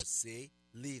see,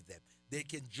 leave them. They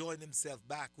can join themselves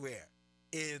back where?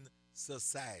 In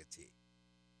society.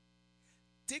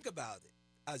 Think about it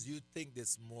as you think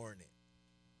this morning.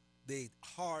 The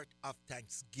heart of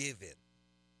thanksgiving.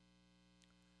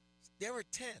 There were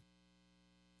 10.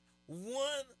 One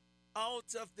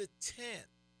out of the 10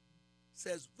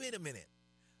 says, wait a minute,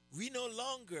 we no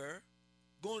longer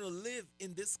going to live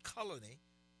in this colony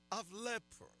of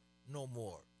leper no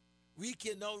more. We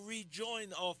can now rejoin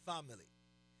our family.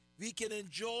 We can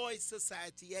enjoy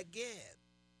society again.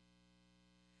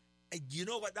 And you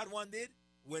know what that one did?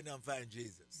 Went and find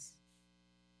Jesus.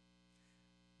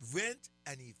 Went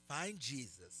and he find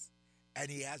Jesus. And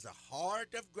he has a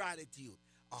heart of gratitude,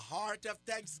 a heart of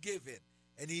thanksgiving.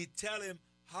 And he tell him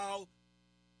how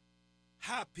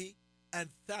happy and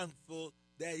thankful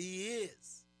that he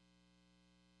is.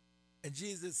 And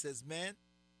Jesus says, man,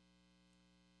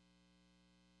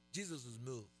 Jesus was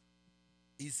moved.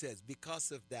 He says,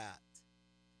 because of that,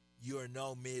 you are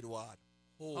now made what?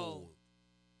 Whole. Oh.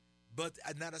 But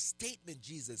another statement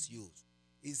Jesus used.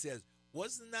 He says,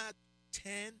 wasn't that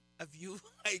 10 of you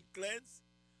I cleansed?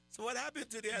 So what happened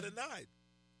to the other 9?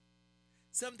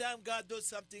 Sometimes God does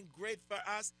something great for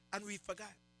us and we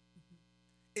forgot.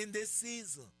 In this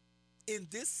season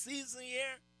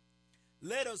here,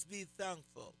 let us be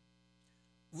thankful.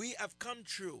 We have come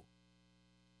through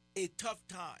a tough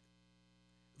time.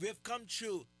 We have come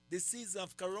through the season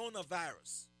of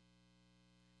coronavirus.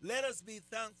 Let us be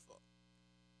thankful.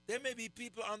 There may be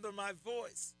people under my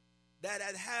voice that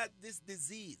had this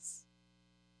disease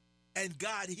and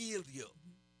God healed you.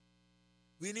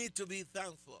 We need to be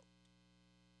thankful.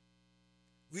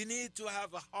 We need to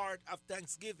have a heart of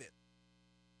thanksgiving.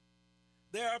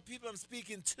 There are people I'm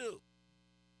speaking to.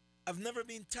 I've never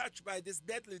been touched by this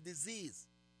deadly disease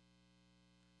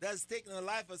that has taken the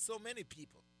life of so many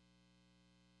people.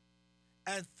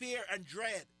 And fear and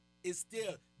dread is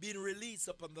still being released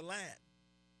upon the land.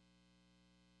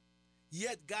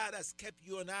 Yet God has kept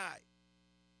you and I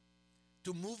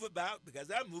to move about, because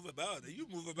I move about, you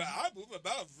move about, I move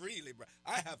about freely, bro.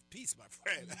 I have peace, my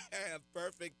friend. I have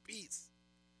perfect peace.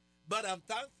 But I'm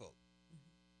thankful.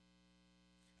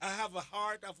 I have a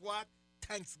heart of what?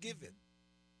 Thanksgiving.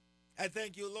 I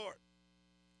thank you, Lord,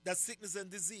 that sickness and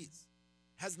disease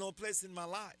has no place in my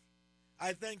life.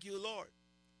 I thank you, Lord,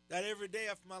 that every day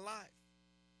of my life,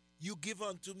 you give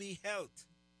unto me health.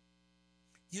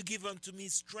 You give unto me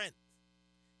strength.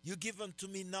 You give unto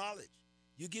me knowledge.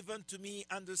 You give unto me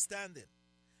understanding.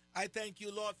 I thank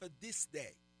you, Lord, for this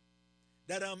day,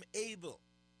 that I'm able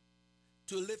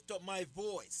to lift up my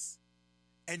voice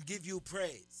and give you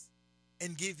praise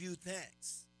and give you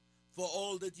thanks for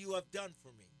all that you have done for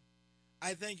me.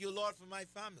 I thank you, Lord, for my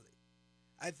family.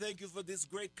 I thank you for this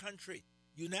great country,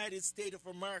 United States of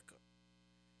America,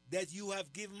 that you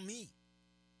have given me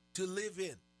to live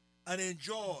in and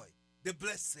enjoy the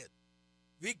blessing.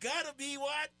 We gotta be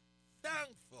what?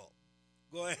 Thankful.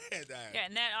 Go ahead, Aaron. Yeah,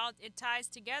 and that all it ties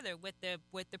together with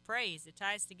the praise. It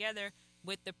ties together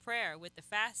with the prayer, with the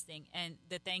fasting, and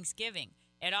the thanksgiving.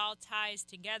 It all ties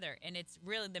together, and it's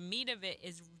really the meat of it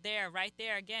is there, right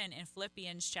there again in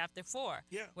Philippians chapter 4,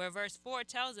 where verse 4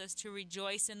 tells us to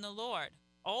rejoice in the Lord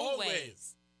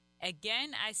always.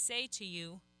 Again, I say to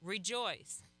you,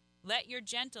 rejoice. Let your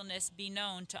gentleness be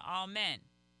known to all men.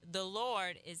 The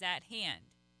Lord is at hand.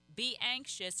 Be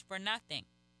anxious for nothing,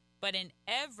 but in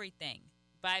everything,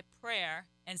 by prayer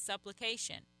and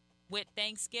supplication, with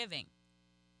thanksgiving,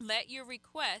 let your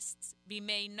requests be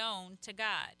made known to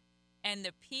God. And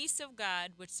the peace of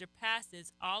God, which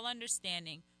surpasses all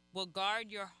understanding, will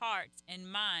guard your hearts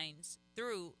and minds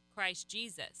through Christ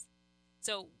Jesus.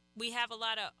 So we have a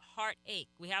lot of heartache.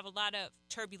 We have a lot of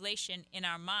turbulation in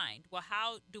our mind. Well,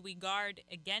 how do we guard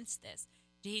against this?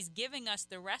 He's giving us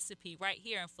the recipe right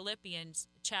here in Philippians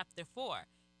chapter 4.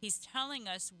 He's telling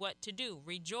us what to do.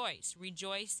 Rejoice.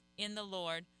 Rejoice in the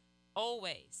Lord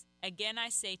always. Again, I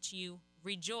say to you,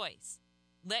 rejoice.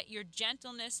 Let your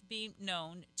gentleness be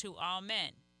known to all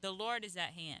men. The Lord is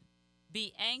at hand.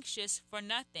 Be anxious for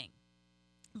nothing,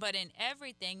 but in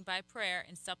everything by prayer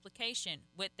and supplication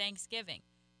with thanksgiving.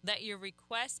 Let your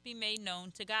requests be made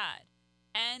known to God.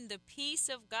 And the peace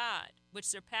of God, which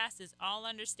surpasses all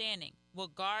understanding, will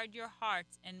guard your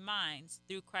hearts and minds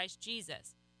through Christ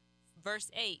Jesus.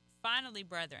 Verse 8, finally,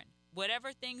 brethren,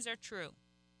 whatever things are true,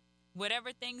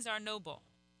 whatever things are noble,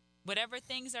 whatever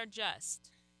things are just,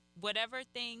 whatever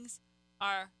things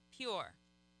are pure,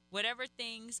 whatever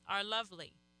things are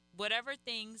lovely, whatever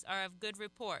things are of good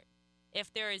report,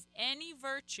 if there is any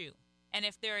virtue, and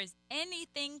if there is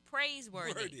anything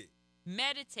praiseworthy,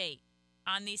 meditate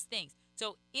on these things.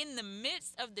 So in the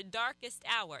midst of the darkest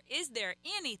hour, is there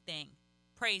anything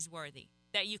praiseworthy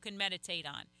that you can meditate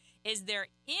on? Is there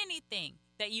anything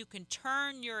that you can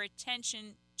turn your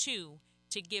attention to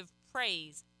give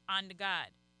praise unto God?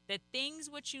 The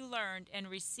things which you learned and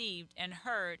received and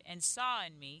heard and saw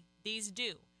in me, these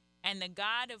do, and the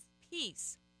God of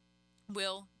peace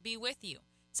will be with you.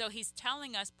 So he's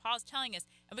telling us, Paul's telling us,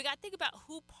 and we got to think about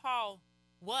who Paul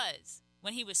was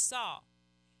when he was Saul.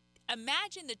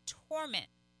 Imagine the torment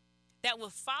that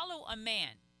would follow a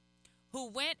man who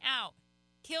went out,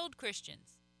 killed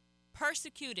Christians,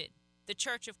 persecuted the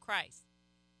church of Christ,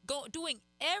 doing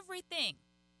everything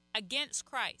against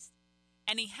Christ,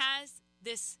 and he has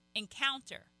this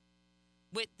encounter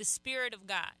with the Spirit of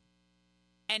God,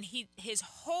 and his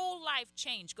whole life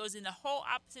changed, goes in the whole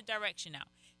opposite direction now.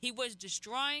 He was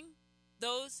destroying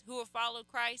those who have followed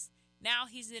Christ. Now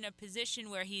he's in a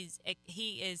position where he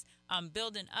is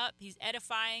building up. He's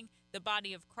edifying the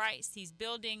body of Christ. He's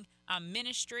building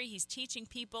ministry. He's teaching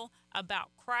people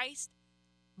about Christ.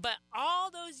 But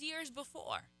all those years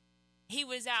before, he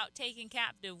was out taking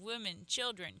captive women,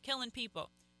 children, killing people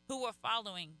who were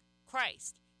following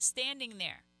Christ, standing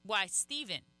there. Why,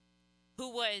 Stephen,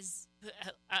 who was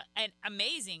an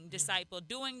amazing disciple,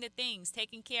 doing the things,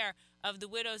 taking care of the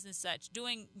widows and such,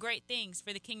 doing great things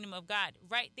for the kingdom of God.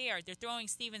 Right there, they're throwing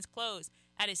Stephen's clothes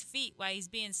at his feet while he's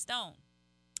being stoned.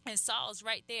 And Saul's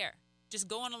right there, just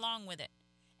going along with it.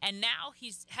 And now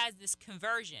he has this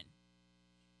conversion.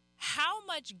 How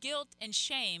much guilt and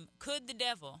shame could the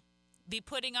devil be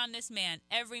putting on this man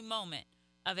every moment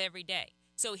of every day?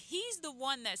 So he's the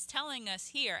one that's telling us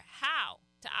here how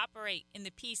to operate in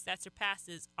the peace that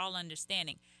surpasses all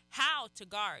understanding, how to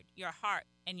guard your heart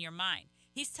and your mind.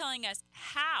 He's telling us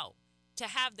how to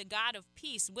have the God of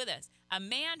peace with us, a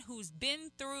man who's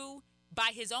been through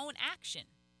by his own action.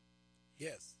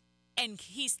 Yes. And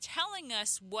he's telling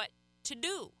us what to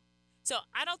do. So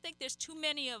I don't think there's too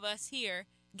many of us here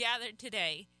gathered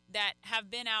today that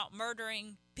have been out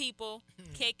murdering people,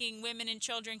 taking women and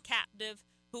children captive,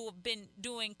 who have been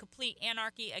doing complete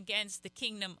anarchy against the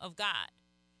kingdom of God.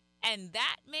 And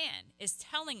that man is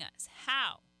telling us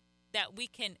how that we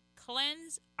can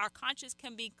cleanse, our conscience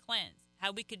can be cleansed,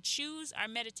 how we could choose our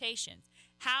meditations,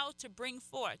 how to bring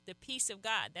forth the peace of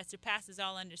God that surpasses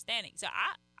all understanding. So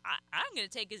I'm going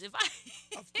to take his advice.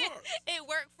 Of course. It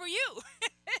worked for you.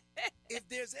 If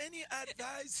there's any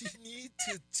advice you need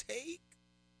to take,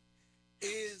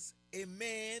 is a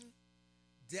man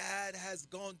that has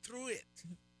gone through it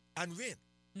and win.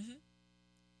 Mm-hmm.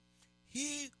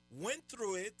 He went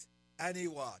through it and he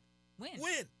what?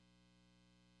 Win.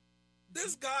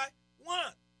 This guy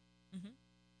won. Mm-hmm.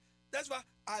 That's why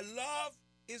I love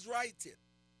his writing,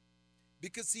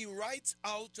 because he writes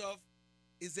out of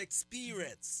his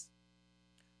experience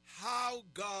how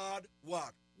God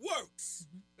what? Works.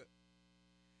 Mm-hmm.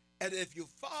 And if you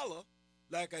follow,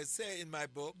 like I say in my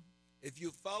book, if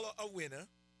you follow a winner,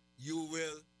 you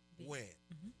will win.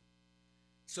 Mm-hmm.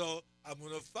 So I'm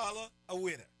going to follow a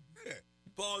winner.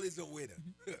 Paul is a winner.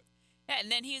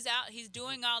 And then he's out, he's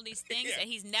doing all these things, and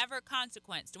he's never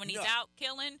consequenced. When he's out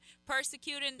killing,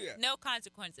 persecuting, no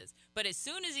consequences. But as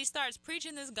soon as he starts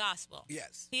preaching this gospel,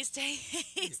 he's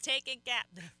taken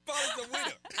captive. Paul is a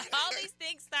winner. All these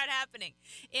things start happening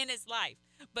in his life.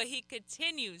 But he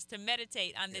continues to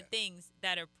meditate on the things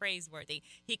that are praiseworthy.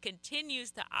 He continues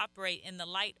to operate in the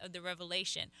light of the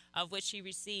revelation of which he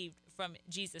received from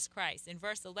Jesus Christ. In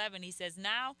verse 11, he says,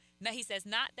 Now he says,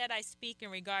 not that I speak in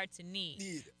regard to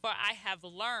need, for I have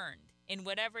learned in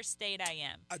whatever state I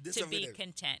am to be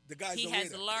content. He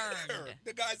has learned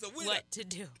the guy's a winner. What to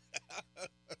do.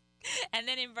 And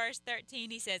then in verse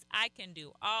 13, he says, I can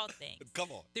do all things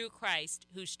through Christ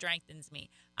who strengthens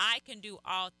me. I can do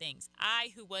all things.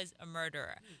 I who was a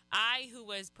murderer. I who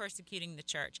was persecuting the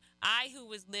church. I who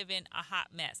was living a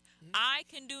hot mess. I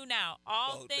can do now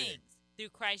all things through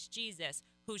Christ Jesus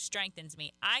who strengthens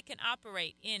me. I can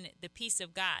operate in the peace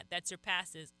of God that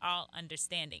surpasses all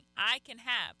understanding. I can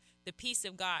have the peace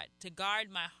of God to guard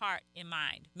my heart and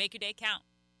mind. Make your day count.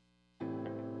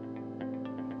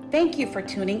 Thank you for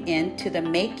tuning in to the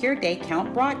Make Your Day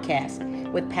Count broadcast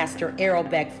with Pastor Errol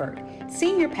Beckford,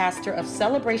 Senior Pastor of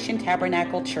Celebration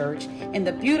Tabernacle Church in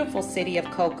the beautiful city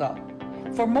of Cocoa.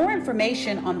 For more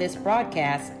information on this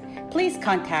broadcast, please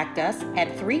contact us at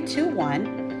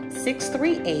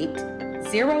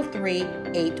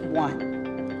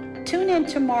 321-638-0381. Tune in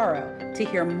tomorrow to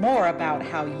hear more about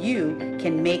how you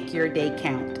can make your day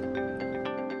count.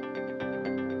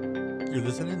 You're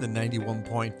listening to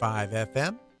 91.5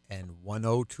 FM and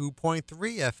 102.3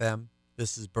 FM.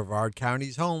 This is Brevard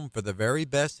County's home for the very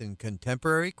best in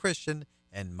contemporary Christian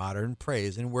and modern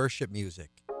praise and worship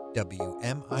music.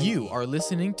 WMIE. You are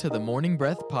listening to the Morning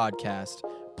Breath Podcast,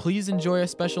 Please enjoy a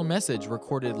special message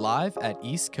recorded live at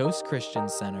East Coast Christian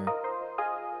Center.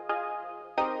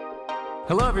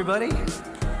 Hello, everybody.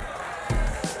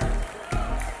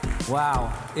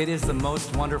 Wow, it is the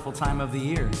most wonderful time of the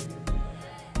year.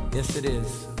 Yes, it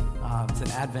is. It's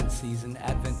an Advent season.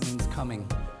 Advent means coming.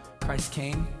 Christ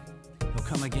came, he'll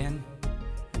come again,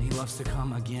 and he loves to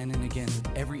come again and again.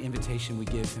 Every invitation we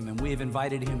give him, and we have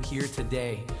invited him here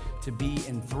today to be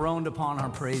enthroned upon our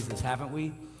praises, haven't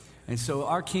we? And so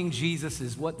our King Jesus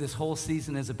is what this whole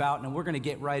season is about, and we're going to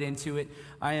get right into it.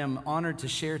 I am honored to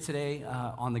share today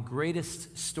on the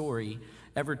greatest story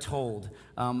ever told.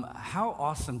 How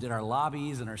awesome did our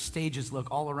lobbies and our stages look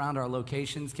all around our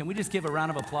locations? Can we just give a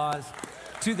round of applause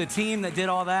to the team that did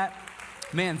all that?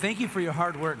 Man, thank you for your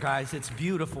hard work, guys. It's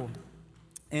beautiful.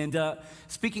 And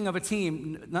speaking of a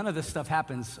team, none of this stuff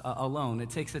happens alone. It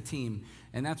takes a team,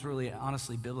 and that's really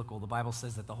honestly biblical. The Bible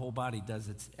says that the whole body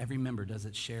every member does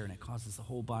its share, and it causes the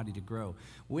whole body to grow.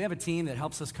 We have a team that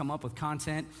helps us come up with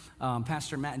content.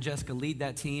 Pastor Matt and Jessica lead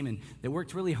that team, and they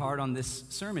worked really hard on this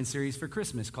sermon series for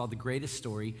Christmas called The Greatest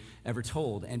Story Ever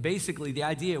Told. And basically the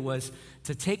idea was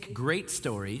to take great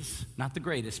stories, not the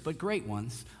greatest, but great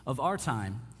ones of our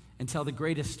time, and tell the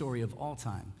greatest story of all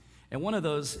time. And one of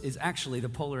those is actually the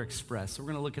Polar Express. So we're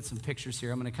going to look at some pictures here.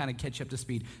 I'm going to kind of catch you up to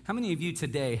speed. How many of you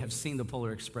today have seen the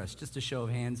Polar Express? Just a show of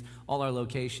hands. All our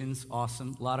locations.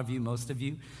 Awesome. A lot of you, most of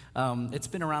you. It's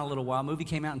been around a little while. Movie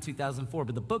came out in 2004,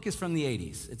 but the book is from the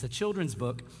 80s. It's a children's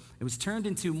book. It was turned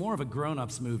into more of a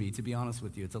grown-ups movie, to be honest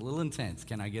with you. It's a little intense.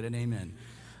 Can I get an amen?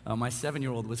 My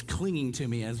 7-year-old was clinging to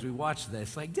me as we watched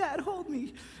this, like, Dad, hold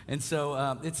me. And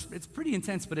so it's pretty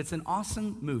intense, but it's an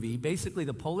awesome movie. Basically,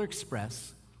 the Polar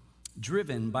Express,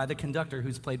 driven by the conductor,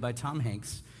 who's played by Tom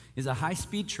Hanks, is a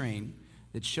high-speed train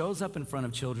that shows up in front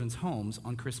of children's homes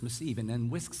on Christmas Eve and then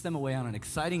whisks them away on an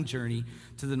exciting journey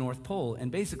to the North Pole.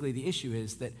 And basically, the issue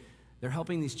is that they're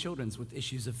helping these children with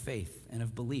issues of faith and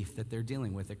of belief that they're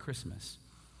dealing with at Christmas.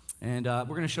 And we're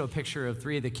going to show a picture of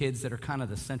 3 of the kids that are kind of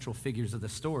the central figures of the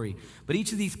story. But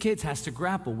each of these kids has to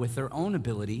grapple with their own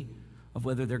ability of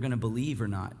whether they're going to believe or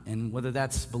not. And whether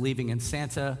that's believing in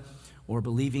Santa or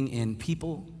believing in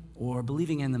people or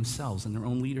believing in themselves and their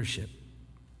own leadership.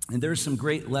 And there's some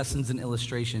great lessons and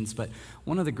illustrations, but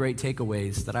one of the great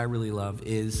takeaways that I really love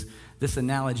is this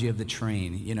analogy of the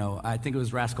train. You know, I think it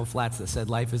was Rascal Flatts that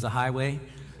said life is a highway,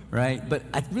 right? But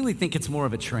I really think it's more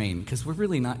of a train because we're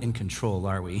really not in control,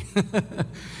 are we?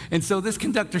 And so this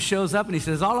conductor shows up and he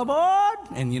says, all aboard!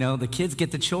 And, you know, the kids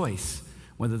get the choice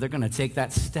whether they're going to take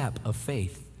that step of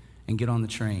faith and get on the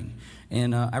train.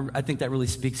 And I think that really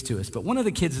speaks to us. But one of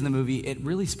the kids in the movie, it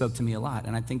really spoke to me a lot.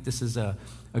 And I think this is a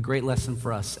great lesson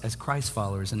for us as Christ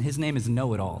followers. And his name is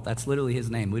Know-It-All. That's literally his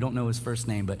name. We don't know his first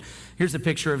name. But here's a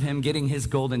picture of him getting his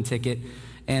golden ticket.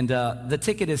 And the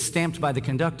ticket is stamped by the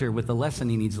conductor with the lesson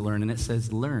he needs to learn. And it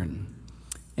says, learn.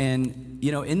 And,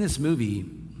 you know, in this movie,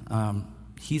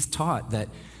 he's taught that,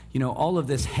 you know, all of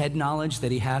this head knowledge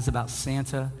that he has about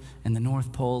Santa and the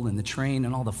North Pole and the train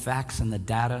and all the facts and the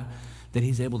data that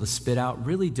he's able to spit out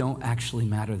really don't actually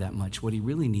matter that much. What he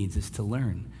really needs is to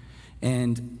learn.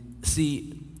 And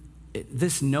see,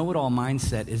 this know-it-all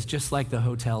mindset is just like the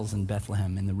hotels in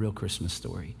Bethlehem in the real Christmas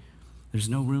story. There's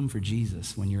no room for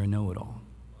Jesus when you're a know-it-all.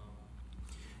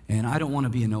 And I don't want to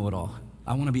be a know-it-all.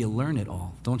 I want to be a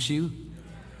learn-it-all, don't you?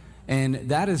 And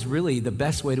that is really the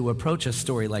best way to approach a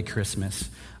story like Christmas.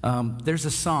 There's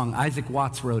a song, Isaac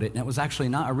Watts wrote it, and it was actually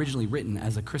not originally written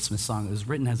as a Christmas song. It was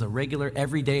written as a regular,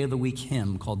 every day of the week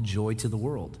hymn called Joy to the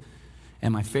World.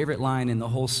 And my favorite line in the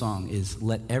whole song is,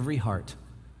 let every heart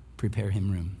prepare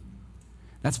him room.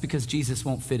 That's because Jesus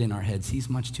won't fit in our heads. He's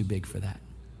much too big for that.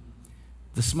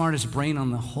 The smartest brain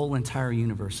on the whole entire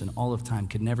universe and all of time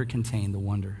could never contain the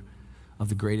wonder of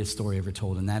the greatest story ever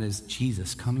told, and that is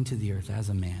Jesus coming to the earth as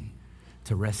a man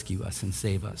to rescue us and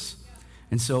save us.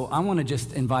 And so I want to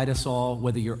just invite us all,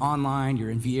 whether you're online,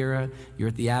 you're in Vieira, you're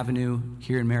at the Avenue,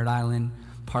 here in Merritt Island,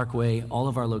 Parkway, all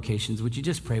of our locations, would you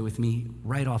just pray with me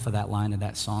right off of that line of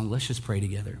that song? Let's just pray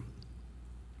together.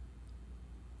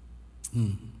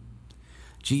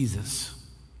 Jesus,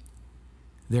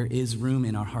 there is room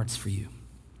in our hearts for you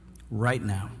right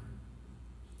now.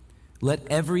 Let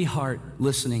every heart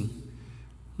listening,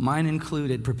 mine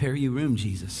included, prepare you room,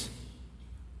 Jesus.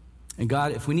 And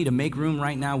God, if we need to make room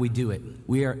right now, we do it.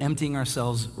 We are emptying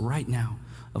ourselves right now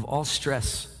of all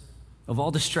stress, of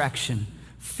all distraction,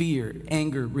 fear,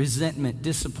 anger, resentment,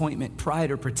 disappointment,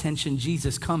 pride, or pretension.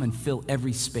 Jesus, come and fill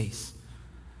every space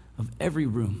of every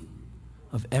room,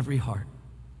 of every heart.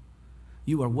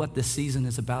 You are what this season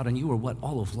is about, and you are what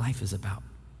all of life is about.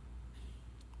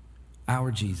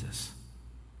 Our Jesus,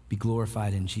 be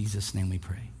glorified in Jesus' name we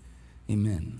pray. Amen.